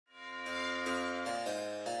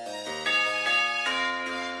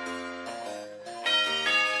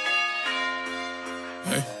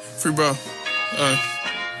Free bro.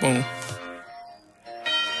 Boom.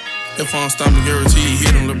 If I'm stopping, guarantee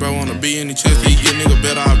hit him, little bro wanna be any chance that he get nigga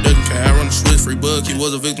better off ducking. Can I run the switch, free bug, he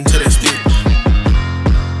was a victim to that stick.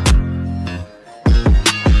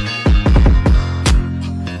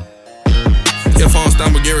 If I'm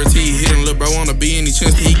stopping, guarantee hit him, little bro wanna be any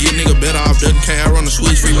chance that he get nigga better off ducking. Can I run the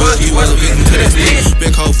switch, free bug, he was a victim to that stick.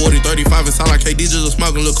 Big hole 40-35 inside like KD just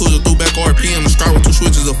smoking, little cruiser through back RP in the start with 2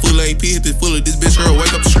 switches, a full AP, hit this fully, this bitch her wake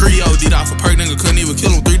up the street. OD'd off a perk, nigga couldn't even kill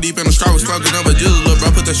him, 3 deep in the start with smoking number jizzle, little bro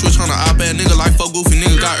put that switch on the iPad, nigga like 4 goofy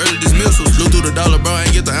niggas got early dismissals. Blew through the dollar, bro,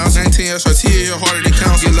 ain't get the ounce, ain't 10 SRT, here harder than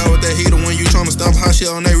counts. Get low with that heater when you tryna stomp hot shit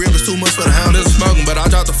on that rib, it's too much for the hound. This is smoking, but I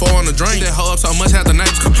dropped the 4 on the drink. That hoe up so much, had the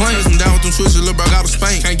neighbors complain. I'm down with them switches, little bro got a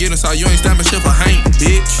spank. Can't get inside, you ain't stamping shit for Hank,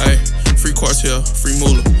 bitch. Hey, free cartel, free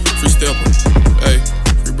moolah, free stepper. Hey,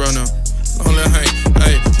 free bro now. Don't let Hank.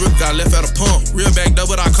 Hey, Rick got left at a pump. Real back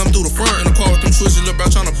double, I come through the front. In the car with them switches, little bro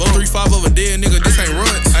tryna bump. 3-5 over dead, nigga, this ain't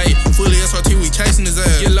runs. Hey, fully SRT, we chasing his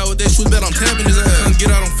ass. Get low with that switch, bet I'm tapping his ass. Couldn't get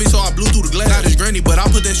out on feet, so I blew through the glass. Got his granny, but I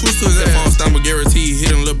put that switch to his ass. If I'm stopping, guarantee hit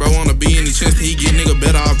him, little bro wanna be any chance that he get nigga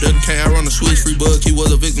better off ducking. Can't I run the switch, free bug, he was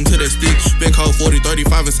a victim to that stick. Big hole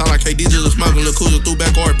 40-35 inside like KD just smoking, little cruiser through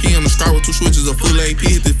back RP in the start with 2 switches, a full AP,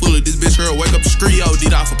 hit this fully, this bitch her wake up the street. OD'd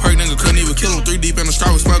off a perk, nigga couldn't even kill him, 3 deep in the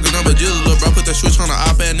start with smoking number jizzle, little bro put that switch on the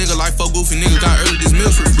iPad, nigga like 4 goofy niggas got early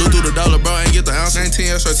dismissals. Blew through the dollar, bro, ain't get the ounce, ain't 10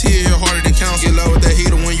 SRT, here harder than counts. Get low with that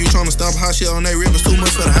heater when you tryna stomp hot shit on that rib, it's too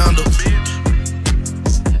much for the hound.